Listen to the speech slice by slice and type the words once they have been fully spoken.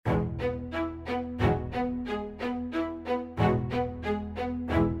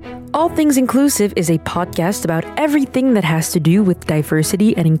All Things Inclusive is a podcast about everything that has to do with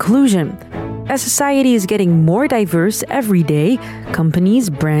diversity and inclusion. As society is getting more diverse every day, companies,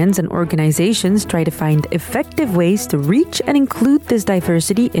 brands, and organizations try to find effective ways to reach and include this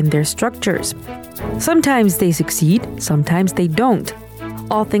diversity in their structures. Sometimes they succeed, sometimes they don't.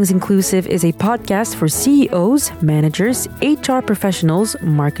 All Things Inclusive is a podcast for CEOs, managers, HR professionals,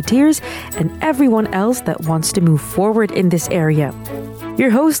 marketeers, and everyone else that wants to move forward in this area. Your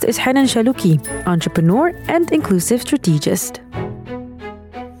host is Hanan Shaluki, entrepreneur and inclusive strategist.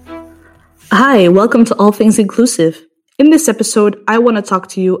 Hi, welcome to All Things Inclusive. In this episode, I want to talk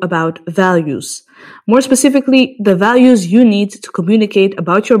to you about values. More specifically, the values you need to communicate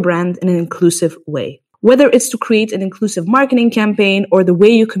about your brand in an inclusive way. Whether it's to create an inclusive marketing campaign or the way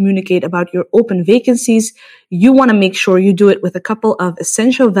you communicate about your open vacancies, you want to make sure you do it with a couple of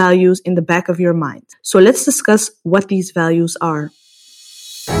essential values in the back of your mind. So let's discuss what these values are.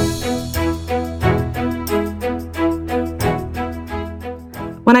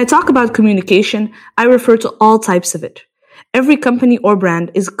 When I talk about communication, I refer to all types of it. Every company or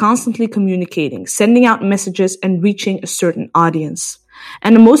brand is constantly communicating, sending out messages and reaching a certain audience.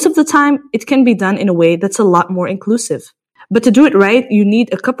 And most of the time, it can be done in a way that's a lot more inclusive. But to do it right, you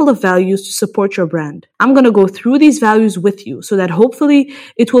need a couple of values to support your brand. I'm going to go through these values with you so that hopefully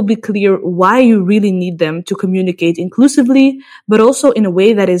it will be clear why you really need them to communicate inclusively, but also in a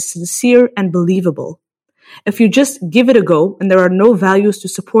way that is sincere and believable. If you just give it a go and there are no values to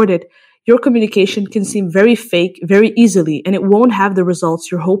support it, your communication can seem very fake very easily and it won't have the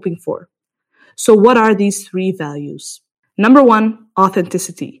results you're hoping for. So what are these three values? Number one,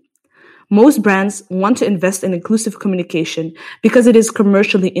 authenticity. Most brands want to invest in inclusive communication because it is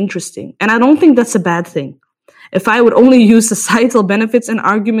commercially interesting, and I don't think that's a bad thing. If I would only use societal benefits and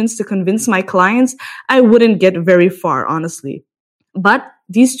arguments to convince my clients, I wouldn't get very far, honestly. But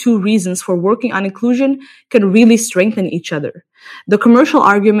these two reasons for working on inclusion can really strengthen each other. The commercial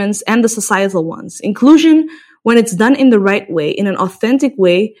arguments and the societal ones. Inclusion, when it's done in the right way, in an authentic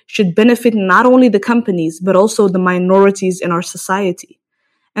way, should benefit not only the companies, but also the minorities in our society.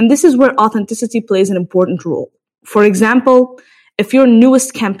 And this is where authenticity plays an important role. For example, if your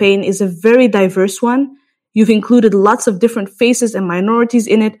newest campaign is a very diverse one, you've included lots of different faces and minorities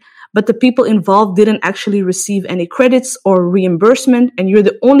in it, but the people involved didn't actually receive any credits or reimbursement, and you're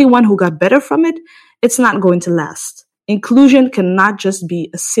the only one who got better from it, it's not going to last. Inclusion cannot just be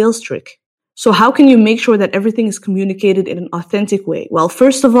a sales trick. So how can you make sure that everything is communicated in an authentic way? Well,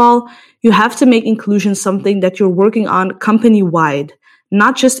 first of all, you have to make inclusion something that you're working on company-wide,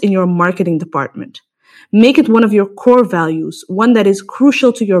 not just in your marketing department. Make it one of your core values, one that is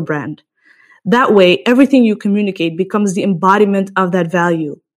crucial to your brand. That way, everything you communicate becomes the embodiment of that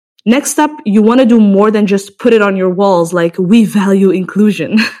value. Next up, you want to do more than just put it on your walls like, we value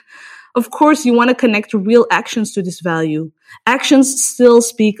inclusion. Of course, you want to connect real actions to this value. Actions still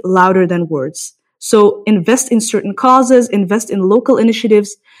speak louder than words. So invest in certain causes, invest in local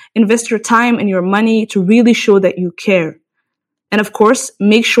initiatives, invest your time and your money to really show that you care. And of course,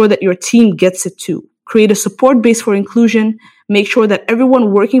 make sure that your team gets it too. Create a support base for inclusion. Make sure that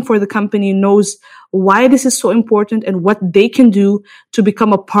everyone working for the company knows why this is so important and what they can do to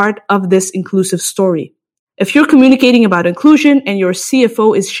become a part of this inclusive story. If you're communicating about inclusion and your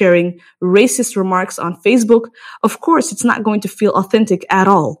CFO is sharing racist remarks on Facebook, of course, it's not going to feel authentic at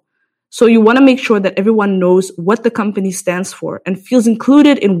all. So you want to make sure that everyone knows what the company stands for and feels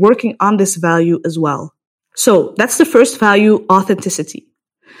included in working on this value as well. So that's the first value, authenticity.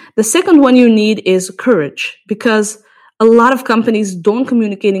 The second one you need is courage, because a lot of companies don't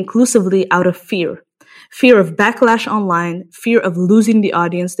communicate inclusively out of fear. Fear of backlash online, fear of losing the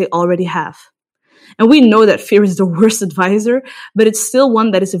audience they already have. And we know that fear is the worst advisor, but it's still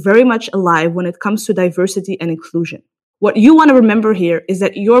one that is very much alive when it comes to diversity and inclusion. What you want to remember here is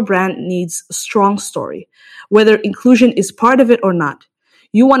that your brand needs a strong story, whether inclusion is part of it or not.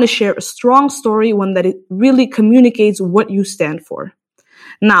 You want to share a strong story, one that it really communicates what you stand for.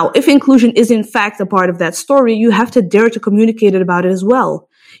 Now, if inclusion is in fact a part of that story, you have to dare to communicate about it as well.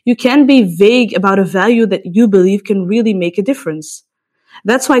 You can't be vague about a value that you believe can really make a difference.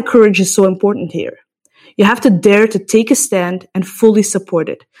 That's why courage is so important here. You have to dare to take a stand and fully support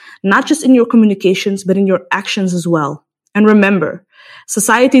it, not just in your communications, but in your actions as well. And remember,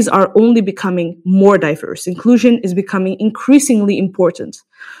 societies are only becoming more diverse. Inclusion is becoming increasingly important.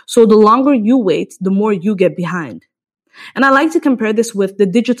 So the longer you wait, the more you get behind. And I like to compare this with the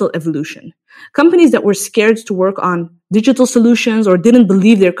digital evolution. Companies that were scared to work on digital solutions or didn't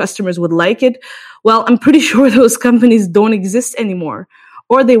believe their customers would like it, well, I'm pretty sure those companies don't exist anymore.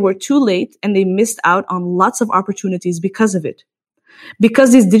 Or they were too late and they missed out on lots of opportunities because of it.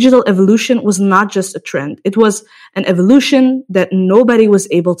 because this digital evolution was not just a trend. It was an evolution that nobody was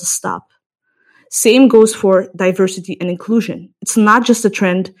able to stop. Same goes for diversity and inclusion. It's not just a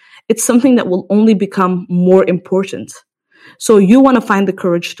trend. It's something that will only become more important. So you want to find the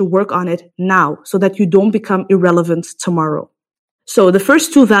courage to work on it now so that you don't become irrelevant tomorrow. So the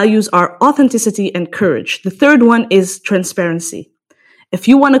first two values are authenticity and courage. The third one is transparency. If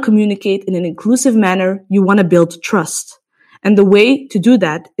you want to communicate in an inclusive manner, you want to build trust. And the way to do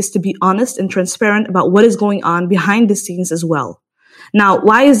that is to be honest and transparent about what is going on behind the scenes as well. Now,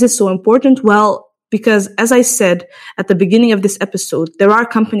 why is this so important? Well, because as I said at the beginning of this episode, there are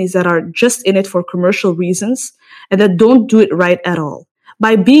companies that are just in it for commercial reasons and that don't do it right at all.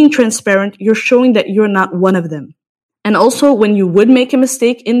 By being transparent, you're showing that you're not one of them. And also, when you would make a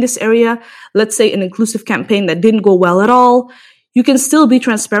mistake in this area, let's say an inclusive campaign that didn't go well at all, you can still be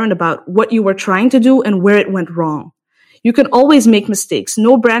transparent about what you were trying to do and where it went wrong. You can always make mistakes.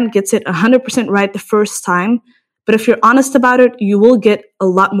 No brand gets it 100% right the first time, but if you're honest about it, you will get a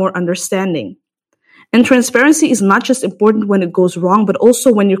lot more understanding. And transparency is not just important when it goes wrong, but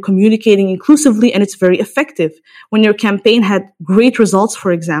also when you're communicating inclusively and it's very effective. When your campaign had great results,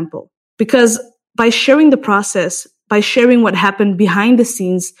 for example. Because by sharing the process, by sharing what happened behind the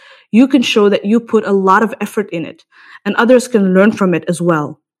scenes, you can show that you put a lot of effort in it, and others can learn from it as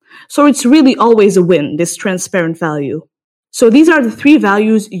well. So it's really always a win, this transparent value. So these are the three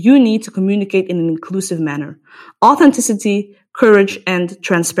values you need to communicate in an inclusive manner: authenticity, courage, and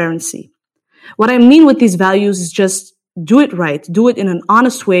transparency. What I mean with these values is just do it right, do it in an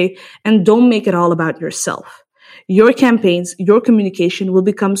honest way, and don't make it all about yourself. Your campaigns, your communication will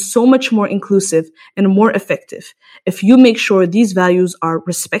become so much more inclusive and more effective if you make sure these values are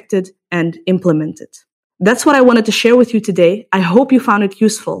respected and implemented. That's what I wanted to share with you today. I hope you found it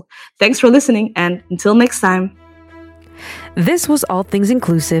useful. Thanks for listening, and until next time. This was All Things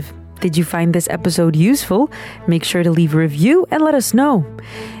Inclusive. Did you find this episode useful? Make sure to leave a review and let us know.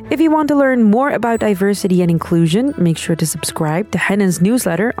 If you want to learn more about diversity and inclusion, make sure to subscribe to Hanan's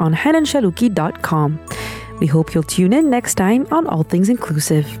newsletter on hananchalouki.com. We hope you'll tune in next time on All Things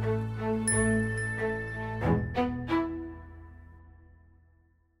Inclusive.